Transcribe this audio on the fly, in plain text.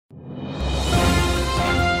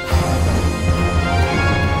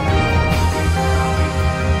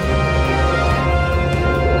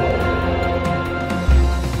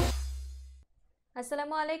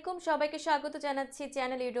আসসালামু আলাইকুম, সবাইকে স্বাগত জানাচ্ছি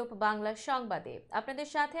চ্যানেল ইউরোপ বাংলা সংবাদে। আপনাদের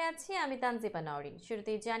সাথে আছি আমি তানজিবা নওরিন।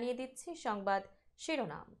 শুরুতেই জানিয়ে দিচ্ছি সংবাদ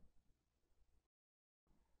শিরোনাম।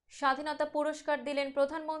 স্বাধীনতা পুরস্কার দিলেন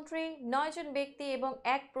প্রধানমন্ত্রী, 9 জন ব্যক্তি এবং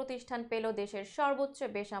এক প্রতিষ্ঠান পেল দেশের সর্বোচ্চ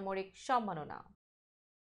বেসামরিক সম্মাননা।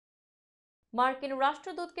 মার্কিন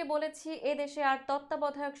রাষ্ট্রদূতকে বলেছি এদেশে আর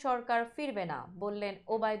তত্ত্বাবধায়ক সরকার ফিরবে না, বললেন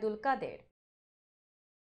ওবায়দুল কাদের।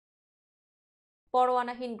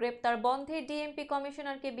 পরোয়ানাহীন গ্রেপ্তার বন্ধে ডিএমপি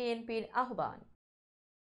কমিশনারকে বিএনপির আহ্বান।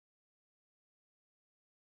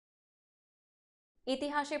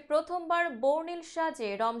 ইতিহাসে প্রথমবার বর্ণিল সাজে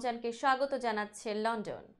রমজানকে স্বাগত জানাচ্ছে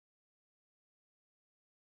লন্ডন।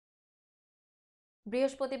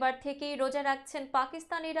 বৃহস্পতিবার থেকেই রোজা রাখছেন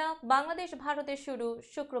পাকিস্তানিরা, বাংলাদেশ ভারতে শুরু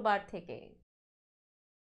শুক্রবার থেকে।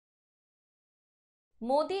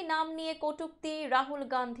 মোদি নাম নিয়ে কটূক্তি, রাহুল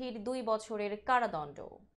গান্ধীর 2 বছরের কারাদণ্ড।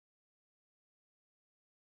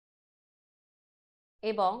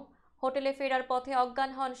 এবং হোটেলে ফেরার পথে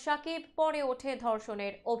অজ্ঞান হন সাকিব, পরে ওঠে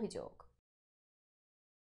ধর্ষণের অভিযোগ।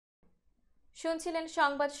 শুনছিলেন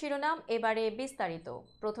সংবাদ শিরোনাম, এবারে বিস্তারিত।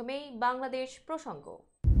 প্রথমেই বাংলাদেশ প্রসঙ্গ।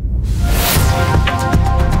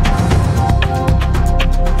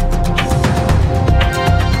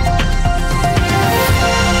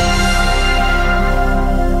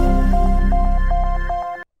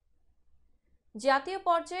 জাতীয়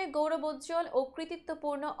পর্যায়ে গৌরবোজ্জ্বল ও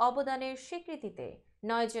কৃতিত্বপূর্ণ অবদানের স্বীকৃতিতে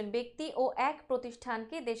 9 জন ব্যক্তি ও এক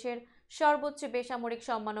প্রতিষ্ঠানকে দেশের সর্বোচ্চ বেসামরিক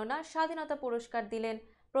সম্মাননা স্বাধীনতা পুরস্কার দিলেন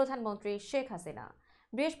প্রধানমন্ত্রী শেখ হাসিনা।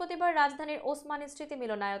 বৃহস্পতিবার রাজধানীর ওসমানী স্মৃতি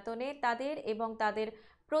মিলনায়তনে তাদের এবং তাদের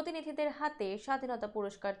প্রতিনিধিদের হাতে স্বাধীনতা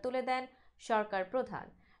পুরস্কার তুলে দেন সরকার প্রধান।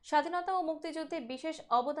 স্বাধীনতা ও মুক্তিযুদ্ধে বিশেষ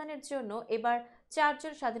অবদানের জন্য এবার 4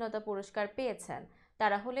 জন স্বাধীনতা পুরস্কার পেয়েছেন।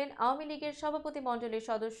 তারা হলেন আওয়ামী লীগের সভাপতি মণ্ডলীর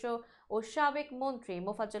সদস্য ও সাবেক মন্ত্রী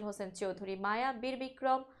মোফাজ্জল হোসেন চৌধুরী মায়া, বীর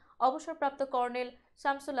বিক্রম, অবসরপ্রাপ্ত কর্নেল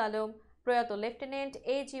শামসুল আলম, প্রয়াত লেফটেন্যান্ট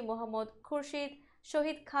এজি মোহাম্মদ খুরশিদ,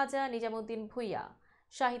 শহীদ খাজা নিজামুদ্দিন ভূঁইয়া।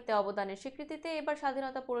 সাহিত্যে অবদানের স্বীকৃতিতে এবার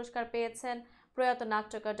স্বাধীনতা পুরস্কার পেয়েছেন প্রয়াত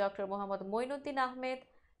নাট্যকার ডক্টর মোহাম্মদ মঈনুদ্দিন আহমেদ,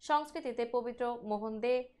 সংস্কৃতিতে পবিত্র মোহন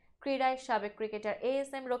দে, ক্রীড়ায় সাবেক ক্রিকেটার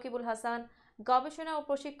এএসএম রকিবুল হাসান, গবেষণা ও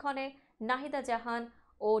প্রশিক্ষণে নাহিদা জাহান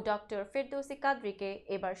ও ডক্টর ফেরদৌসী কাদরিকে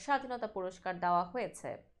এবার স্বাধীনতা পুরস্কার দেওয়া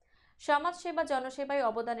হয়েছে। সমাজসেবা জনসেবায়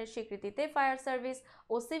অবদানের স্বীকৃতিতে ফায়ার সার্ভিস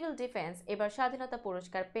ও সিভিল ডিফেন্স এবার স্বাধীনতা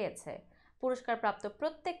পুরস্কার পেয়েছে। পুরস্কারপ্রাপ্ত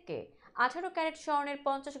প্রত্যেককে 18 ক্যারেট স্বর্ণের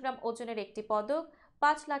 50 গ্রাম ওজনের একটি পদক,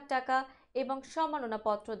 5 লাখ টাকা এবং সম্মাননা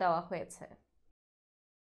পত্র দেওয়া হয়েছে।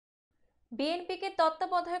 বিএনপিকে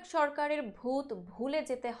তত্ত্বাবধায়ক সরকারের ভূত ভুলে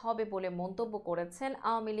যেতে হবে বলে মন্তব্য করেছেন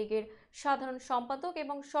আওয়ামী লীগের সাধারণ সম্পাদক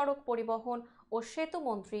এবং সড়ক পরিবহন ও সেতু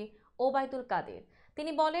মন্ত্রী ওবায়দুল কাদের।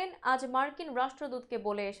 তিনি বলেন, আজ মার্কিন রাষ্ট্রদূতকে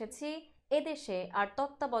বলে এসেছি এদেশে আর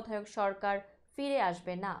তত্ত্বাবধায়ক সরকার ফিরে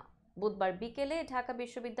আসবে না। বুধবার বিকেলে ঢাকা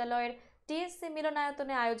বিশ্ববিদ্যালয়ের টিএসসি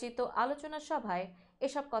মিলনায়তনে আয়োজিত আলোচনা সভায়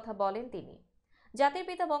এসব কথা বলেন তিনি। জাতির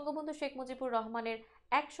পিতা বঙ্গবন্ধু শেখ মুজিবুর রহমানের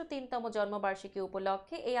 103তম জন্মবার্ষিকী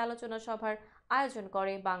উপলক্ষে এই আলোচনা সভার আয়োজন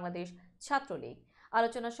করে বাংলাদেশ ছাত্রলীগ।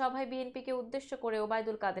 আলোচনা সভায় বিএনপিকে উদ্দেশ্য করে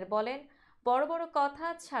ওবায়দুল কাদের বলেন, বড় বড় কথা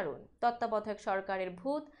ছাড়ুন, তত্ত্বাবধায়ক সরকারের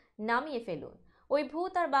ভূত নামিয়ে ফেলুন। ওই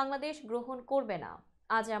ভূত আর বাংলাদেশ গ্রহণ করবে না।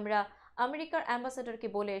 আজ আমরা আমেরিকার অ্যাম্বাসেডরকে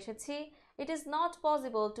বলে এসেছি, it is not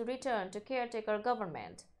possible to return to caretaker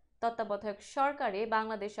government. তত্ত্বাবধায়ক সরকারে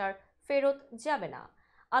বাংলাদেশ আর ফেরত যাবে না।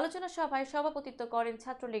 আলোচনা সভায় সভাপতিত্ব করেন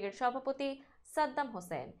ছাত্রলীগের সভাপতি সাদ্দাম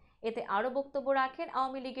হোসেন। এতে আরও বক্তব্য রাখেন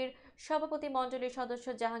আওয়ামী লীগের সভাপতি মণ্ডলীর সদস্য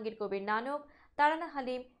জাহাঙ্গীর কবির নানক, তারানা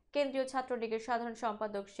হালিম, কেন্দ্রীয় ছাত্রলীগের সাধারণ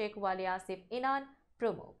সম্পাদক শেখ ওয়ালি আসিফ ইনান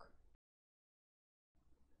প্রমুখ।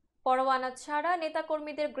 পরোয়ানা ছাড়া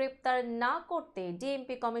নেতাকর্মীদের গ্রেপ্তার না করতে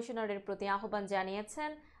ডিএমপি কমিশনারের প্রতি আহ্বান জানিয়েছেন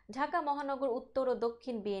ঢাকা মহানগর উত্তর ও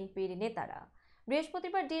দক্ষিণ বিএনপির নেতারা।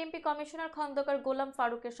 বৃহস্পতিবার ডিএমপি কমিশনার খন্দকার গোলাম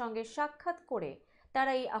ফারুকের সঙ্গে সাক্ষাৎ করে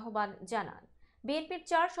তারা এই আহ্বান জানান। বিএনপির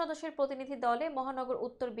 4 সদস্যের প্রতিনিধি দলে মহানগর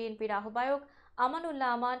উত্তর বিএনপির আহ্বায়ক আমানুল্লাহ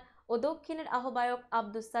আমান ও দক্ষিণের আহ্বায়ক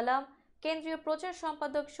আব্দুস সালাম, কেন্দ্রীয় প্রচার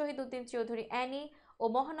সম্পাদক শহীদ উদ্দিন চৌধুরী অ্যানি ও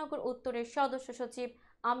মহানগর উত্তরের সদস্য সচিব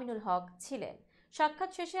আমিনুল হক ছিলেন।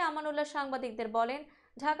 সাক্ষাৎ শেষে আমানুল্লাহ সাংবাদিকদের বলেন,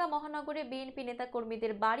 ঢাকা মহানগরে বিএনপি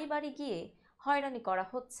নেতাকর্মীদের বাড়ি বাড়ি গিয়ে হয়রানি করা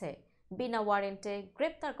হচ্ছে, বিনা ওয়ারেন্টে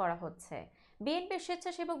গ্রেপ্তার করা হচ্ছে। বিএনপির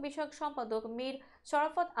স্বেচ্ছাসেবক বিষয়ক সম্পাদক মীর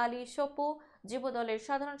শরাফত আলী সপু, যুবদলের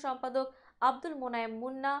সাধারণ সম্পাদক আব্দুল মোনায়েম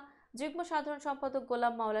মুন্না, যুগ্ম সাধারণ সম্পাদক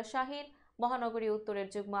গোলাম মাওলা শাহিন, মহানগরী উত্তরের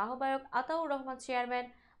যুগ্ম আহ্বায়ক আতাউর রহমান চেয়ারম্যান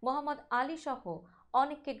মোহাম্মদ আলী সহ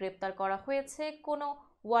অনেককে গ্রেপ্তার করা হয়েছে কোনো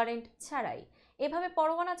ওয়ারেন্ট ছাড়াই। এভাবে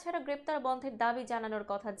পরোয়ানা ছাড়া গ্রেপ্তার বন্ধের দাবি জানানোর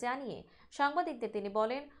কথা জানিয়ে সাংবাদিকদের তিনি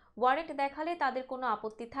বলেন, ওয়ারেন্ট দেখালে তাদের কোনো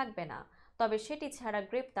আপত্তি থাকবে না, তবে সেটি ছাড়া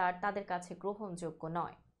গ্রেপ্তার তাদের কাছে গ্রহণযোগ্য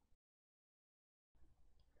নয়।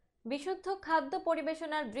 বিশুদ্ধ খাদ্য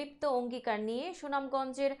পরিবেশনার দৃপ্ত অঙ্গীকার নিয়ে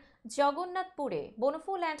সুনামগঞ্জের জগন্নাথপুরে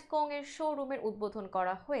বনফুল অ্যান্ড কং এর শোরুমের উদ্বোধন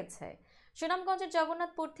করা হয়েছে। সুনামগঞ্জের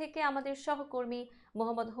জগন্নাথপুর থেকে আমাদের সহকর্মী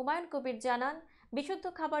মোহাম্মদ হুমায়ুন কবির জানান, বিশুদ্ধ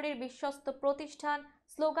খাবারের বিশ্বস্ত প্রতিষ্ঠান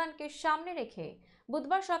স্লোগানকে সামনে রেখে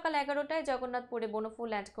বুধবার সকাল 11টায় জগন্নাথপুরে বনফুল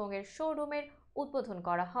অ্যান্ড কং এর শোরুমের উদ্বোধন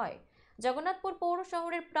করা হয়। জগন্নাথপুর পৌর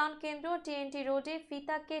শহরের প্রাণকেন্দ্র টিএনটি রোডে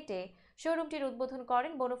ফিতা কেটে শোরুমটির উদ্বোধন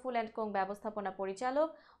করেন বনফুল অ্যান্ড কং ব্যবস্থাপনা পরিচালক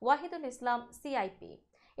ওয়াহিদুল ইসলাম সিআইপি।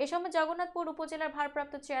 এ সময় জগন্নাথপুর উপজেলার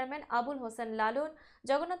ভারপ্রাপ্ত চেয়ারম্যান আবুল হোসেন লালন,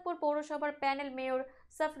 জগন্নাথপুর পৌরসভার panel mayor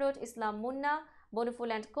সাফরোজ Islam Munna, Banaphul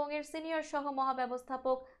and কং এর সিনিয়র সহ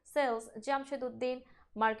মহাব্যবস্থাপক সেলস জামশেদ উদ্দিন,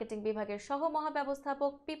 মার্কেটিং বিভাগের সহ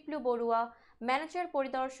মহাব্যবস্থাপক পিপলু বড়ুয়া, ম্যানেজার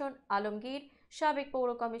পরিদর্শন আলমগীর, সাবেক পৌর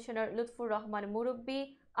কমিশনার লুৎফুর রহমান মুরব্বী,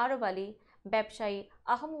 আরব আলী, ব্যবসায়ী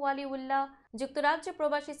আহম ওয়ালিউল্লাহ, যুক্তরাজ্য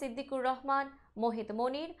প্রবাসী সিদ্দিকুর রহমান, মোহিত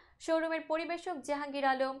মনির, শোরুমের পরিবেশক জাহাঙ্গীর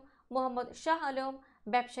আলম, মোহাম্মদ শাহ আলম,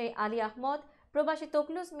 ব্যবসায়ী আলী আহমদ, প্রবাসী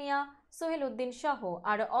তকলুস মিয়া, সোহেল উদ্দিন সহ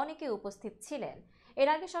আরও অনেকে উপস্থিত ছিলেন। এর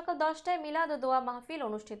আগে সকাল 10টায় মিলাদ ও দোয়া মাহফিল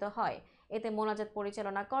অনুষ্ঠিত হয়। এতে মোনাজাত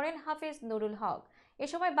পরিচালনা করেন হাফিজ নুরুল হক। এ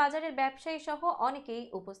সময় বাজারের ব্যবসায়ী সহ অনেকেই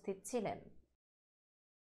উপস্থিত ছিলেন।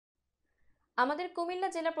 আমাদের কুমিল্লা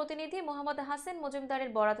জেলা প্রতিনিধি মোহাম্মদ হাসান মজুমদারের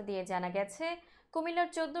বরাত দিয়ে জানা গেছে, কুমিল্লার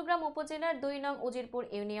 14গ্রাম উপজেলার 2 নং উজিরপুর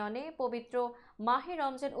ইউনিয়নে পবিত্র মাহে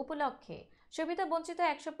রমজান উপলক্ষে সুবিধাবঞ্চিত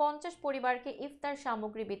 150 পরিবারকে ইফতার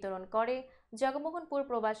সামগ্রী বিতরণ করে জগমোহনপুর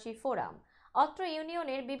প্রবাসী ফোরাম। অত্র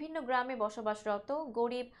ইউনিয়নের বিভিন্ন গ্রামে বসবাসরত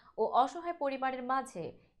গরিব ও অসহায় পরিবারের মাঝে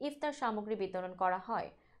ইফতার সামগ্রী বিতরণ করা হয়।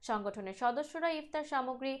 সংগঠনের সদস্যরা ইফতার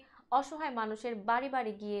সামগ্রী অসহায় মানুষের বাড়ি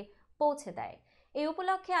বাড়ি গিয়ে পৌঁছে দেয়। এই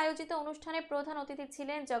উপলক্ষে আয়োজিত অনুষ্ঠানে প্রধান অতিথি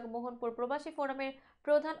ছিলেন জগমোহনপুর প্রবাসী ফোরামের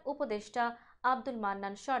প্রধান উপদেষ্টা আব্দুল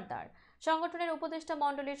মান্নান সর্দার। সংগঠনের উপদেষ্টা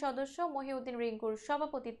মণ্ডলীর সদস্য মহিউদ্দিন রিঙ্কুর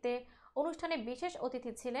সভাপতিত্বে অনুষ্ঠানে বিশেষ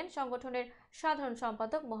অতিথি ছিলেন সংগঠনের সাধারণ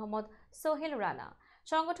সম্পাদক মোহাম্মদ সোহেল রানা।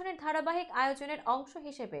 সংগঠনের ধারাবাহিক আয়োজনের অংশ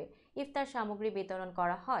হিসেবে ইফতার সামগ্রী বিতরণ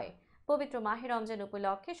করা হয়। পবিত্র মাহে রমজান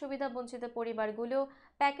উপলক্ষে সুবিধাবঞ্চিত পরিবারগুলো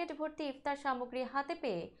প্যাকেট ভর্তি ইফতার সামগ্রী হাতে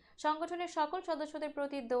পেয়ে সংগঠনের সকল সদস্যদের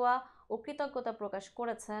প্রতি দোয়া ও কৃতজ্ঞতা প্রকাশ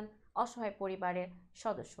করেছেন অসহায় পরিবারের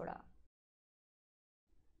সদস্যরা।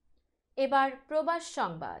 এবার প্রবাস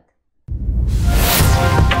সংবাদ।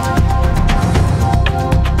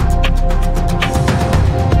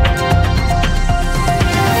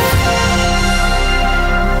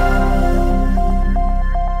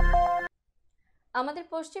 আমাদের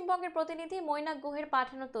পশ্চিমবঙ্গের প্রতিনিধি মৈনাক গুহের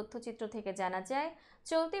পাঠানো তথ্যচিত্র থেকে জানা যায়,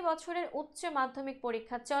 চলতি বছরের উচ্চ মাধ্যমিক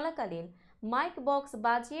পরীক্ষা চলাকালীন মাইক বক্স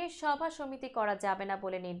বাজিয়ে সভা সমিতি করা যাবে না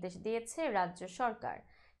বলে নির্দেশ দিয়েছে রাজ্য সরকার।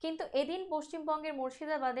 কিন্তু এদিন পশ্চিমবঙ্গের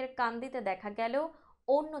মুর্শিদাবাদের কান্দিতে দেখা গেল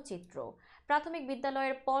অন্য চিত্র। প্রাথমিক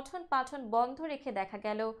বিদ্যালয়ের পঠন পাঠন বন্ধ রেখে দেখা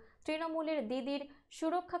গেল তৃণমূলের দিদির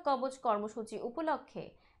সুরক্ষা কবচ কর্মসূচি উপলক্ষে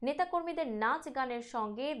নেতাকর্মীদের নাচ গানের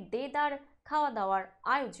সঙ্গে দেদার খাওয়া দাওয়ার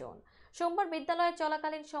আয়োজন। সোমবার বিদ্যালয়ে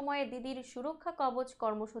চলাকালীন সময়ে দিদির সুরক্ষা কবচ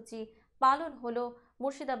কর্মসূচি পালন হলো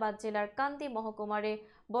মুর্শিদাবাদ জেলার কান্দি মহকুমারে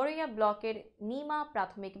বড়ইয়া ব্লকের নিমা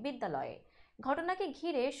প্রাথমিক বিদ্যালয়ে। ঘটনাকে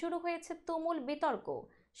ঘিরে শুরু হয়েছে তুমুল বিতর্ক।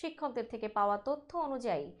 শিক্ষকদের থেকে পাওয়া তথ্য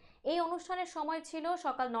অনুযায়ী এই অনুষ্ঠানের সময় ছিল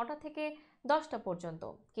সকাল 9টা থেকে 10টা পর্যন্ত,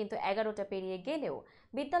 কিন্তু 11টা পেরিয়ে গেলেও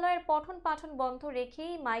বিদ্যালয়ের পঠন পাঠন বন্ধ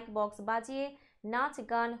রেখেই মাইক বক্স বাজিয়ে নাচ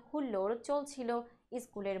গান হুল্লোড় চলছিল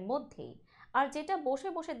স্কুলের মধ্যেই। আর যেটা বসে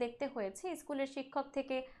বসে দেখতে হয়েছে স্কুলের শিক্ষক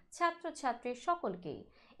থেকে ছাত্রছাত্রী সকলকেই।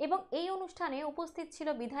 এবং এই অনুষ্ঠানে উপস্থিত ছিল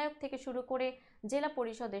বিধায়ক থেকে শুরু করে জেলা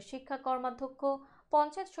পরিষদের শিক্ষা কর্মাধ্যক্ষ,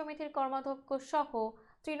 পঞ্চায়েত সমিতির কর্মাধ্যক্ষ সহ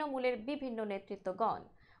তৃণমূলের বিভিন্ন নেতৃত্বগণ।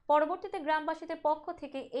 পরবর্তীতে গ্রামবাসীদের পক্ষ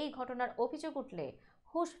থেকে এই ঘটনার অভিযোগ উঠলে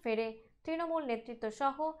হুঁশ ফেরে তৃণমূল নেতৃত্ব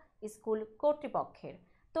সহ স্কুল কর্তৃপক্ষের।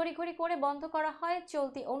 তড়িঘড়ি করে বন্ধ করা হয়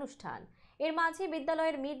চলতি অনুষ্ঠান। এর মাঝে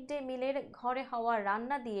বিদ্যালয়ের মিড ডে মিলের ঘরে হওয়া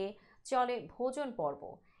রান্না দিয়ে চলে ভোজন পর্ব।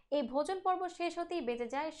 এই ভোজন পর্ব শেষ হতেই বেজে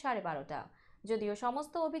যায় 12:30টা। যদিও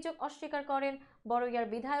সমস্ত অভিযোগ অস্বীকার করেন বড়ইয়ার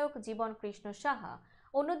বিধায়ক জীবন কৃষ্ণ সাহা।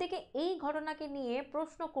 অন্যদিকে এই ঘটনাকে নিয়ে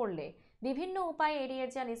প্রশ্ন করলে বিভিন্ন উপায়ে এড়িয়ে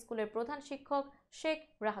যান স্কুলের প্রধান শিক্ষক শেখ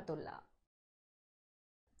রাহাতুল্লাহ।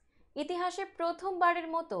 ইতিহাসে প্রথমবারের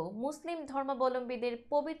মতো মুসলিম ধর্মাবলম্বীদের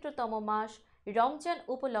পবিত্রতম মাস রমজান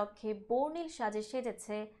উপলক্ষে বর্ণিল সাজে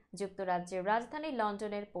সেজেছে যুক্তরাজ্যের রাজধানী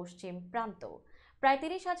লন্ডনের পশ্চিম প্রান্ত। প্রায়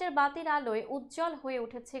 30,000 বাতির আলোয় উজ্জ্বল হয়ে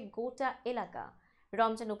উঠেছে গোটা এলাকা।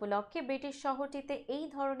 রমজান উপলক্ষে ব্রিটিশ শহরটিতে এই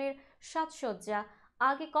ধরনের সাজসজ্জা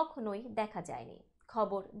আগে কখনোই দেখা যায়নি।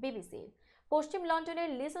 খবর বিবিসির। পশ্চিম লন্ডনের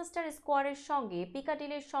লিসেস্টার স্কোয়ারের সঙ্গে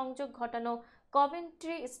পিকাডিলির সংযোগ ঘটানো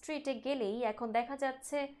কভেন্ট্রি স্ট্রিটে গেলেই এখন দেখা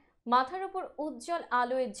যাচ্ছে মাথার উপর উজ্জ্বল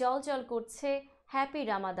আলোয় জ্বলজ্বল করছে হ্যাপি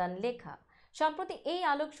রামাদান লেখা। সম্প্রতি এই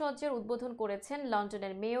আলোকসজ্জার উদ্বোধন করেছেন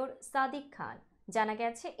লন্ডনের মেয়র সাদিক খান। জানা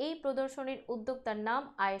গেছে এই প্রদর্শনীর উদ্যোক্তার নাম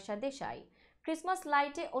আয়েশা দেশাই। ক্রিসমাস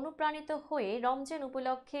লাইটে অনুপ্রাণিত হয়ে রমজান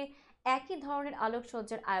উপলক্ষে একই ধরনের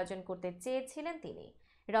আলোকসজ্জার আয়োজন করতে চেয়েছিলেন তিনি।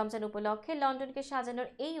 রমজান উপলক্ষে লন্ডনকে সাজানোর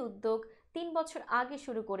এই উদ্যোগ ৩ বছর আগে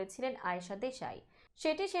শুরু করেছিলেন আয়েশা দেশাই।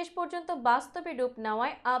 সেটি শেষ পর্যন্ত বাস্তবে রূপ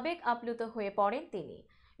নেওয়ায় আবেগ আপ্লুত হয়ে পড়েন তিনি।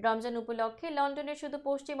 রমজান উপলক্ষে লন্ডনের শুধু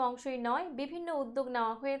পশ্চিম অংশই নয়, বিভিন্ন উদ্যোগ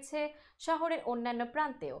নেওয়া হয়েছে শহরের অন্যান্য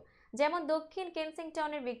প্রান্তেও, যেমন দক্ষিণ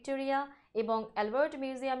কেনসিংটনের ভিক্টোরিয়া এবং অ্যালবার্ট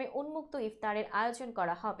মিউজিয়ামে উন্মুক্ত ইফতারের আয়োজন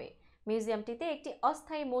করা হবে। মিউজিয়ামটিতে একটি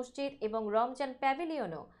অস্থায়ী মসজিদ এবং রমজান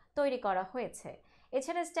প্যাভিলিয়নও তৈরি করা হয়েছে।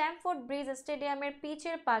 এছাড়া স্ট্যামফোর্ড ব্রিজ স্টেডিয়ামের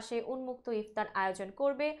পিচের পাশে উন্মুক্ত ইফতার আয়োজন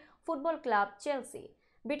করবে football club Chelsea.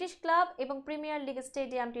 British club এবং প্রিমিয়ার লিগ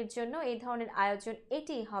স্টেডিয়ামটির জন্য এই ধরনের আয়োজন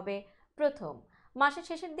এটিই হবে প্রথম। মাসের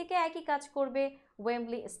শেষের দিকে একই কাজ করবে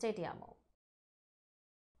ওয়েম্বলি স্টেডিয়ামও।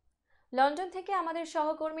 লন্ডন থেকে আমাদের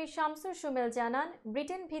সহকর্মী শামসুর সুমেল জানান,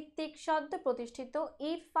 ব্রিটেন ভিত্তিক সদ্য প্রতিষ্ঠিত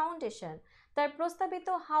ইভ ফাউন্ডেশন তার প্রস্তাবিত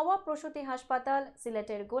হাওয়া প্রসূতি হাসপাতাল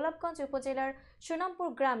সিলেটের গোলাপগঞ্জ উপজেলার সুনামপুর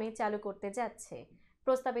গ্রামে চালু করতে যাচ্ছে।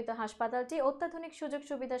 প্রস্তাবিত হাসপাতালটি অত্যাধুনিক সুযোগ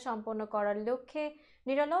সুবিধা সম্পন্ন করার লক্ষ্যে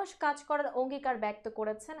নিরলস কাজ করার অঙ্গীকার ব্যক্ত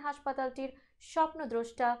করেছেন হাসপাতালটির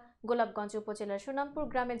স্বপ্নদ্রষ্টা, গোলাপগঞ্জ উপজেলার সুনামপুর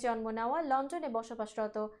গ্রামে জন্ম নেওয়া লন্ডনে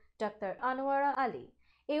বসবাসরত ডাক্তার আনোয়ারা আলী।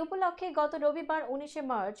 এই উপলক্ষে গত রবিবার 19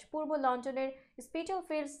 মার্চ পূর্ব লন্ডনের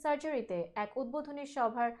স্পিটালফিল্ডস সার্জারিতে এক উদ্বোধনী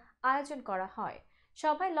সভার আয়োজন করা হয়।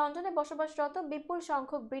 সভায় লন্ডনে বসবাসরত বিপুল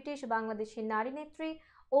সংখ্যক ব্রিটিশ বাংলাদেশি নারী নেত্রী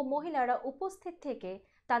ও মহিলারা উপস্থিত থেকে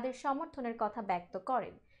তাদের সমর্থনের কথা ব্যক্ত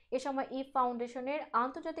করেন। এ সময় ইভ ফাউন্ডেশনের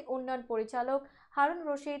আন্তর্জাতিক উন্নয়ন পরিচালক হারুন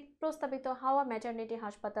রশিদ প্রস্তাবিত হাওয়া ম্যাটারনিটি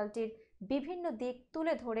হাসপাতালটির বিভিন্ন দিক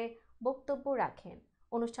তুলে ধরে বক্তব্য রাখেন।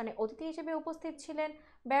 অনুষ্ঠানে অতিথি হিসেবে উপস্থিত ছিলেন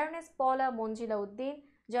ব্যারনেস পলা মঞ্জিলা উদ্দিন,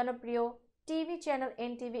 জনপ্রিয় টিভি চ্যানেল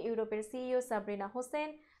এনটিভি ইউরোপের CEO Sabrina Hossain,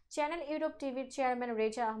 channel Europe টিভির চেয়ারম্যান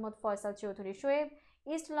রেজা আহমদ ফয়সাল চৌধুরী শোয়েব,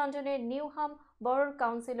 ইস্ট লন্ডনের নিউহাম বরোর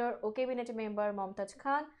কাউন্সিলর ও ক্যাবিনেট মেম্বার মমতাজ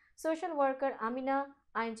খান, সোশ্যাল ওয়ার্কার আমিনা,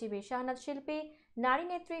 আইনজীবী শাহনাজ শিল্পী, নারী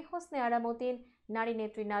নেত্রী হোসনে আরামতিন, নারী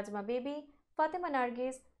নেত্রী Nazma baby, Fatema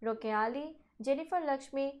Nargis, Rokeya Ali, Jennifer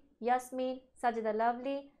Lakshmi, Yasmin, Sajida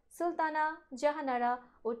lovely, Sultana, Jahanara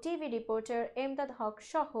ও টিভি রিপোর্টার এমদাদ হক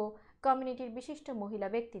সহ কমিউনিটির বিশিষ্ট মহিলা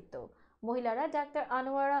ব্যক্তিত্ব। মহিলারা ডাক্তার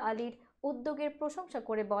আনোয়ারা আলীর উদ্যোগের প্রশংসা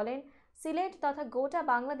করে বলেন, সিলেট তথা গোটা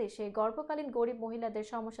বাংলাদেশে গর্ভকালীন গরিব মহিলাদের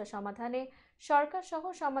সমস্যা সমাধানে সরকার সহ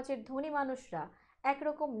সমাজের ধনী মানুষরা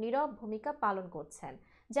একরকম নীরব ভূমিকা পালন করছেন,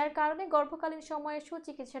 যার কারণে গর্ভকালীন সময়ে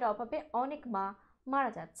সুচিকিৎসার অভাবে অনেক মা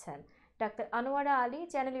মারা যাচ্ছেন। ডাক্তার আনোয়ারা আলী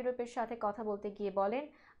চ্যানেল ইউরোপের সাথে কথা বলতে গিয়ে বলেন,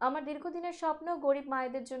 আমার দীর্ঘদিনের স্বপ্ন গরিব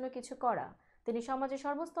মায়েদের জন্য কিছু করা। তিনি সমাজের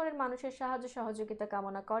সর্বস্তরের মানুষের সাহায্য সহযোগিতা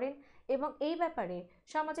কামনা করেন এবং এই ব্যাপারে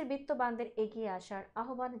সমাজের বিত্তবানদের এগিয়ে আসার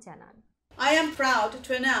আহ্বান জানান। I am proud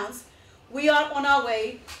to announce we are on our way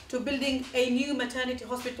to building a new maternity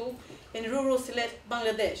hospital in rural Sylhet,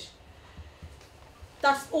 Bangladesh.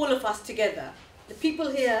 That's all of us together. The people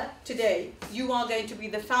here today, you are going to be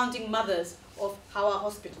the founding mothers of Hawa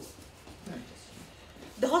Hospital.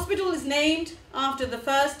 The hospital is named after the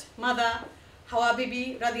first mother, Hawa Bibi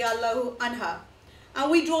radiallahu anha, and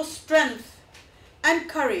we draw strength and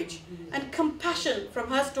courage and compassion from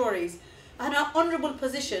her stories and her honourable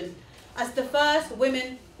position as the first women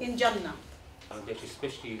in Jannah.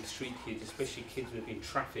 Especially street kids, especially kids who have been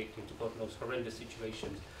trafficked into God knows horrendous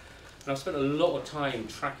situations. And I've spent a lot of time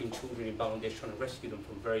tracking children in Bangladesh, trying to rescue them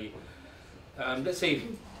from very, let's say,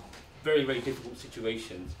 very, very difficult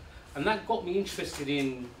situations. And that got me interested in,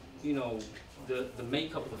 you know, the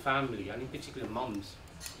makeup of the family, and in particular mums.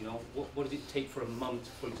 You know, what does it take for a mum,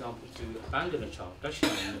 for example, to abandon a child? Does she?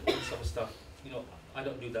 This sort of stuff. You know, I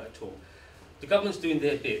don't do that at all. The government's doing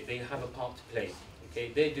their bit. They have a part to play. Okay,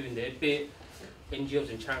 they're doing their bit. NGOs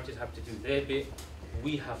and charities have to do their bit.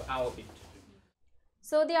 We have our bit to do.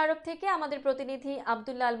 Saudi আরব থেকে আমাদের প্রতিনিধি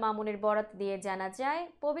আব্দুল্লাহ আল মামুনের বরাত দিয়ে জানা যায়,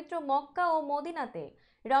 পবিত্র মক্কা ও মদিনাতে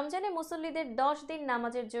রমজানে মুসল্লিদের 10 দিন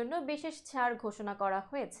নামাজের জন্য বিশেষ ছাড় ঘোষণা করা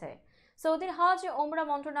হয়েছে। সৌদির হজ ও ওমরা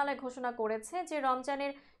মন্ত্রণালয় ঘোষণা করেছে যে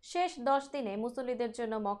রমজানের শেষ 10 দিনে মুসল্লিদের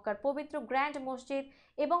জন্য মক্কার পবিত্র গ্র্যান্ড মসজিদ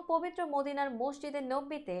এবং পবিত্র মদিনার মসজিদে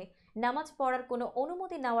নববীতে নামাজ পড়ার কোনো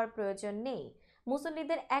অনুমতি নেওয়ার প্রয়োজন নেই।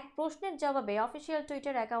 মুসল্লিদের এক প্রশ্নের জবাবে অফিসিয়াল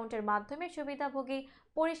টুইটার অ্যাকাউন্টের মাধ্যমে সুবিধাভোগী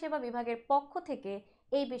পরিষেবা বিভাগের পক্ষ থেকে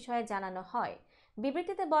এই বিষয়ে জানানো হয়।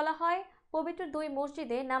 বিবৃতিতে বলা হয়, পবিত্র 2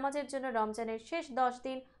 মসজিদে নামাজের জন্য রমজানের শেষ 10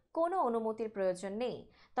 দিন কোনো অনুমতির প্রয়োজন নেই।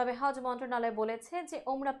 তবে হজ মন্ত্রণালয় বলেছে যে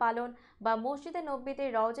ওমরা পালন বা মসজিদে নববীতে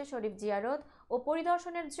রওজা শরীফ জিয়ারত ও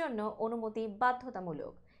পরিদর্শনের জন্য অনুমতি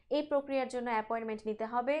বাধ্যতামূলক। এই প্রক্রিয়ার জন্য অ্যাপয়েন্টমেন্ট নিতে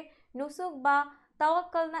হবে। নুসুক বা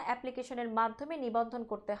তাওয়াক্কালনা অ্যাপ্লিকেশনের মাধ্যমে নিবন্ধন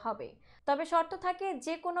করতে হবে। তবে শর্ত থাকে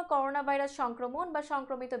যে কোনো করোনা ভাইরাস সংক্রমণ বা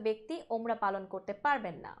সংক্রমিত ব্যক্তি ওমরা পালন করতে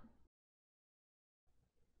পারবেন না।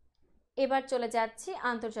 এবার চলে যাচ্ছি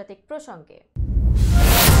আন্তর্জাতিক প্রসঙ্গে।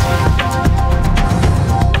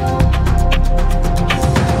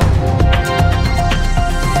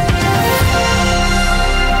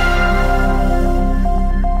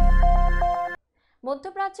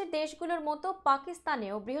 মধ্যপ্রাচ্যের দেশগুলোর মতো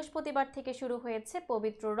পাকিস্তানেও বৃহস্পতিবার থেকে শুরু হয়েছে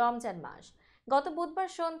পবিত্র রমজান মাস। গত বুধবার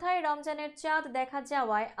সন্ধ্যায় রমজানের চাঁদ দেখা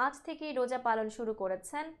যাওয়ায় আজ থেকেই রোজা পালন শুরু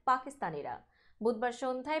করেছেন পাকিস্তানিরা। বুধবার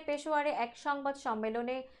সন্ধ্যায় পেশোয়ারে এক সংবাদ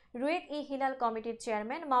সম্মেলনে রুয়েত-ই-হিলাল কমিটির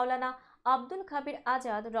চেয়ারম্যান মাওলানা আব্দুল খাবির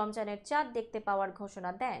আজাদ রমজানের চাঁদ দেখতে পাওয়ার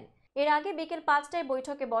ঘোষণা দেন। এর আগে বিকেল 5টায়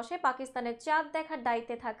বৈঠকে বসে পাকিস্তানের চাঁদ দেখার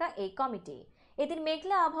দায়িত্বে থাকা এই কমিটি। এদিন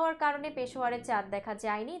মেঘলা আবহাওয়ার কারণে পেশোয়ারে চাঁদ দেখা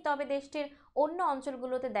যায়নি, তবে দেশটির অন্য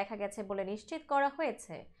অঞ্চলগুলোতে দেখা গেছে বলে নিশ্চিত করা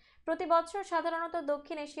হয়েছে। প্রতি বছর সাধারণত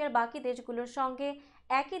দক্ষিণ এশিয়ার বাকি দেশগুলোর সঙ্গে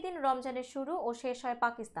একই দিন রমজানের শুরু ও শেষ হয়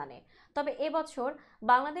পাকিস্তানে। তবে এবছর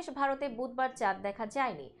বাংলাদেশ, ভারতে বুধবার চাঁদ দেখা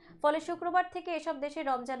যায়নি, ফলে শুক্রবার থেকে এসব দেশে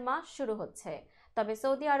রমজান মাস শুরু হচ্ছে। তবে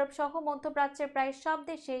সৌদি আরব সহ মধ্যপ্রাচ্যের প্রায় সব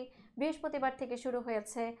দেশেই বৃহস্পতিবার থেকে শুরু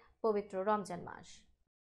হয়েছে পবিত্র রমজান মাস।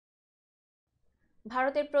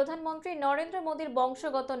 ভারতের প্রধানমন্ত্রী নরেন্দ্র মোদীর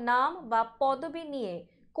বংশগত নাম বা পদবি নিয়ে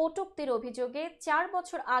কটূক্তির অভিযোগে 4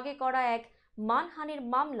 বছর আগে করা এক মানহানির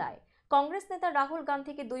মামলায় কংগ্রেস নেতা রাহুল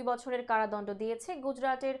গান্ধীকে 2 বছরের কারাদণ্ড দিয়েছে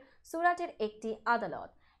গুজরাটের সুরাটের একটি আদালত।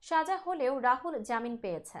 সাজা হলেও রাহুল জামিন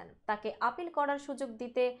পেয়েছেন। তাকে আপিল করার সুযোগ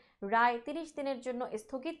দিতে রায় 30 দিনের জন্য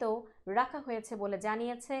স্থগিত রাখা হয়েছে বলে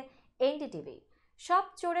জানিয়েছে এনডিটিভি। সব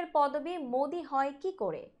চোরের পদবি মোদি হয় কি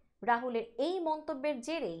করে? রাহুলের এই মন্তব্যের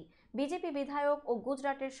জেরেই বিজেপি বিধায়ক ও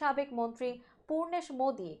গুজরাটের সাবেক মন্ত্রী পূর্ণেশ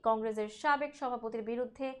মোদী কংগ্রেসের সাবেক সভাপতির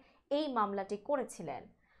বিরুদ্ধে এই মামলাটি করেছিলেন।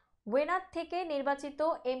 ওয়েনাদ থেকে নির্বাচিত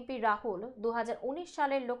এমপি রাহুল 2019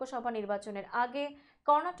 সালের লোকসভা নির্বাচনের আগে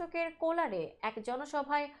কর্ণাটকের কোলারে এক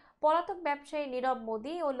জনসভায় পলাতক ব্যবসায়ী নীরব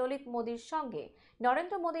মোদী ও ললিত মোদীর সঙ্গে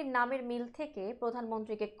নরেন্দ্র মোদীর নামের মিল থেকে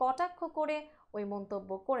প্রধানমন্ত্রীকে কটাক্ষ করে ওই মন্তব্য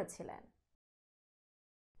করেছিলেন।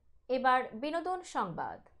 এবার বিনোদন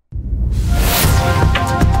সংবাদ।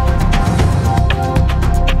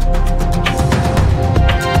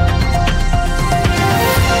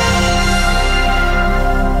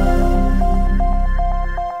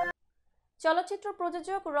 চলচ্চিত্র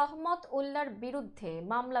প্রযোজক রহমত উল্লাহর বিরুদ্ধে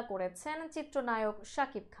মামলা করেছেন চিত্রনায়ক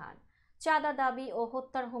শাকিব খান। চাঁদা দাবি ও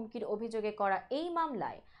হত্যার হুমকির অভিযোগে করা এই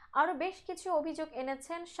মামলায় আরও বেশ কিছু অভিযোগ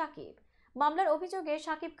এনেছেন শাকিব। মামলার অভিযোগে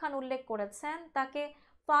শাকিব খান উল্লেখ করেছেন তাকে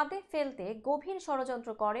ফাঁদে ফেলতে গভীর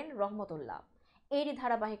ষড়যন্ত্র করেন রহমতুল্লাহ। এরই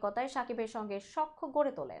ধারাবাহিকতায় শাকিবের সঙ্গে সখ্য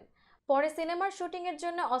গড়ে তোলেন। পরে সিনেমার শুটিংয়ের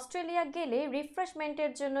জন্য অস্ট্রেলিয়া গেলে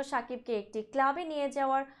রিফ্রেশমেন্টের জন্য শাকিবকে একটি ক্লাবে নিয়ে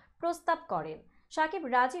যাওয়ার প্রস্তাব করেন। শাকিব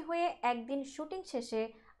রাজি হয়ে একদিন শুটিং শেষে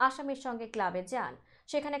আসামির সঙ্গে ক্লাবে যান।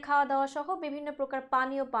 সেখানে খাওয়া দাওয়া সহ বিভিন্ন প্রকার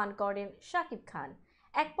পানীয় পান করেন শাকিব খান।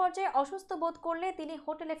 এক পর্যায়ে অসুস্থ বোধ করলে তিনি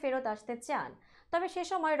হোটেলে ফেরত আসতে চান। তবে সে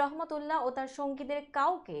সময় রহমতুল্লাহ ও তার সঙ্গীদের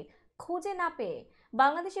কাউকে খুঁজে না পেয়ে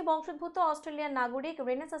বাংলাদেশি বংশোদ্ভূত অস্ট্রেলিয়ান নাগরিক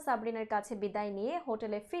রেনেসা সাবরিনের কাছে বিদায় নিয়ে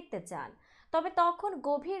হোটেলে ফিরতে চান। তবে তখন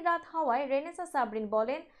গভীর রাত হওয়ায় রেনেসা সাবরিন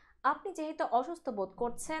বলেন, আপনি যেহেতু অসুস্থ বোধ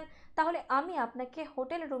করছেন তাহলে আমি আপনাকে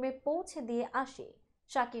হোটেল রুমে পৌঁছে দিয়ে আসি।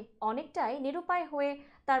 শাকিব অনেকটাই নিরুপায় হয়ে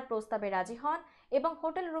তার প্রস্তাবে রাজি হন এবং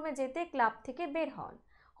হোটেল রুমে যেতে ক্লাব থেকে বের হন।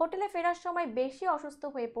 হোটেলে ফেরার সময় বেশি অসুস্থ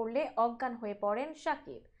হয়ে পড়লে অজ্ঞান হয়ে পড়েন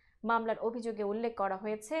শাকিব। মামলার অভিযোগে উল্লেখ করা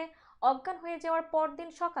হয়েছে, অজ্ঞান হয়ে যাওয়ার পরদিন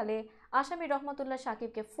সকালে আসামি রহমতুল্লাহ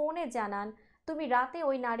শাকিবকে ফোনে জানান, তুমি রাতে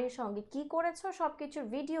ওই নারীর সঙ্গে কি করেছো সবকিছুর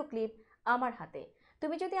ভিডিও ক্লিপ আমার হাতে।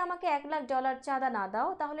 তুমি যদি আমাকে $1,00,000 চাঁদা না দাও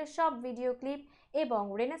তাহলে সব ভিডিও ক্লিপ এবং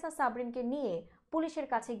রেনেসা সাবরিনকে নিয়ে পুলিশের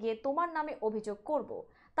কাছে গিয়ে তোমার নামে অভিযোগ করব।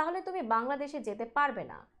 তাহলে তুমি বাংলাদেশে যেতে পারবে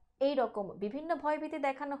না। এই রকম বিভিন্ন ভয়ভীতি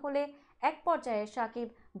দেখানো হলে এক পর্যায়ে শাকিব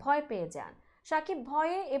ভয় পেয়ে যান। শাকিব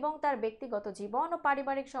ভয়ে এবং তার ব্যক্তিগত জীবন ও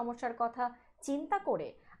পারিবারিক সমস্যার কথা চিন্তা করে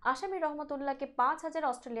আসামি রহমতুল্লাহকে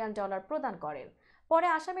 $5,000 প্রদান করেন। পরে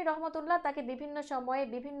আসামি রহমতুল্লাহ তাকে বিভিন্ন সময়ে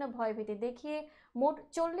বিভিন্ন ভয়ভীতি দেখিয়ে মোট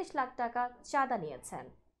 40 লাখ টাকা চাঁদা নিয়েছেন।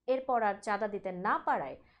 এরপর আর চাঁদা দিতে না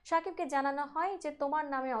পারায় শাকিবকে জানানো হয় যে তোমার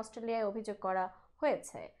নামে অস্ট্রেলিয়ায় অভিযোগ করা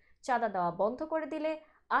হয়েছে। চাঁদা দেওয়া বন্ধ করে দিলে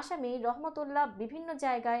আসামি রহমতুল্লাহ বিভিন্ন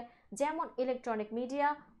জায়গায় যেমন ইলেকট্রনিক মিডিয়া,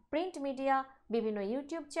 প্রিন্ট মিডিয়া, বিভিন্ন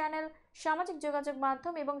ইউটিউব চ্যানেল, সামাজিক যোগাযোগ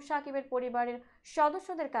মাধ্যম এবং শাকিবের পরিবারের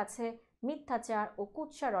সদস্যদের কাছে মিথ্যাচার ও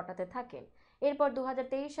কুৎসা রটাতে থাকেন। এরপর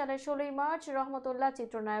 2023 সালের 16 মার্চ রহমতুল্লাহ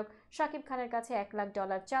চিত্রনায়ক শাকিব খানের কাছে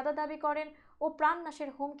 $1,00,000 চাঁদা দাবি করেন ও প্রাণনাশের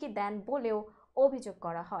হুমকি দেন বলেও অভিযোগ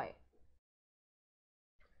করা হয়।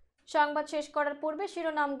 সংবাদ শেষ করার পূর্বে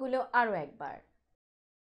শিরোনামগুলো আরও একবার।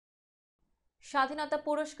 স্বাধীনতা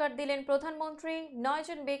পুরস্কার দিলেন প্রধানমন্ত্রী, 9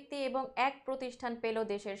 জন ব্যক্তি এবং এক প্রতিষ্ঠান পেল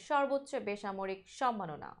দেশের সর্বোচ্চ বেসামরিক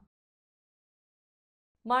সম্মাননা।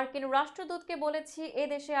 মার্কিন রাষ্ট্রদূতকে বলেছি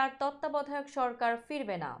এদেশে আর তত্ত্বাবধায়ক সরকার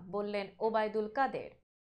ফিরবে না, বললেন ওবায়দুল কাদের।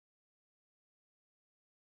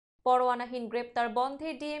 পরোয়ানাহীন গ্রেপ্তার বন্ধে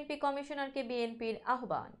ডিএমপি কমিশনারকে বিএনপির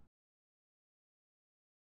আহ্বান।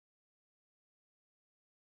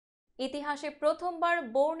 ইতিহাসে প্রথমবার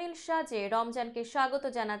বর্ণিল সাজে রমজানকে স্বাগত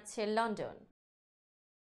জানাচ্ছে লন্ডন।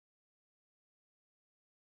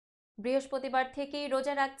 বৃহস্পতিবার থেকেই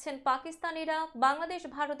রোজা রাখছেন পাকিস্তানিরা, বাংলাদেশ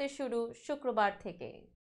ভারতে শুরু শুক্রবার থেকে।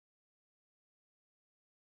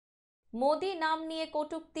 মোদি নাম নিয়ে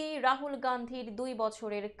কটূক্তি, রাহুল গান্ধীর 2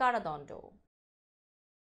 বছরের কারাদণ্ড।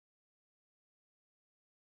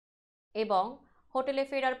 এবং হোটেলে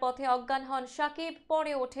ফেরার পথে অজ্ঞান হন সাকিব,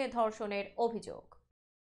 পরে ওঠে ধর্ষণের অভিযোগ।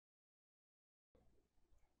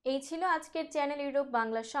 এই ছিল আজকের চ্যানেল ইউরোপ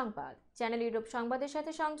বাংলা সংবাদ। চ্যানেল ইউরোপ সংবাদের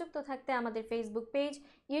সাথে সংযুক্ত থাকতে আমাদের ফেসবুক পেজ,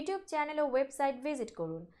 ইউটিউব চ্যানেল ও ওয়েবসাইট ভিজিট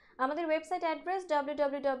করুন। আমাদের ওয়েবসাইট অ্যাড্রেস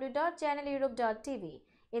www.channeleurope.tv।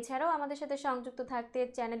 এছাড়াও আমাদের সাথে সংযুক্ত থাকতে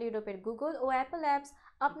চ্যানেল ইউরোপের গুগল ও অ্যাপল অ্যাপস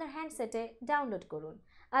আপনার হ্যান্ডসেটে ডাউনলোড করুন।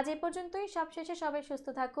 আজ এ পর্যন্তই। সবশেষে সবাই সুস্থ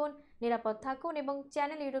থাকুন, নিরাপদ থাকুন এবং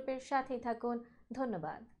চ্যানেল ইউরোপের সাথেই থাকুন।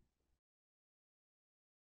 ধন্যবাদ।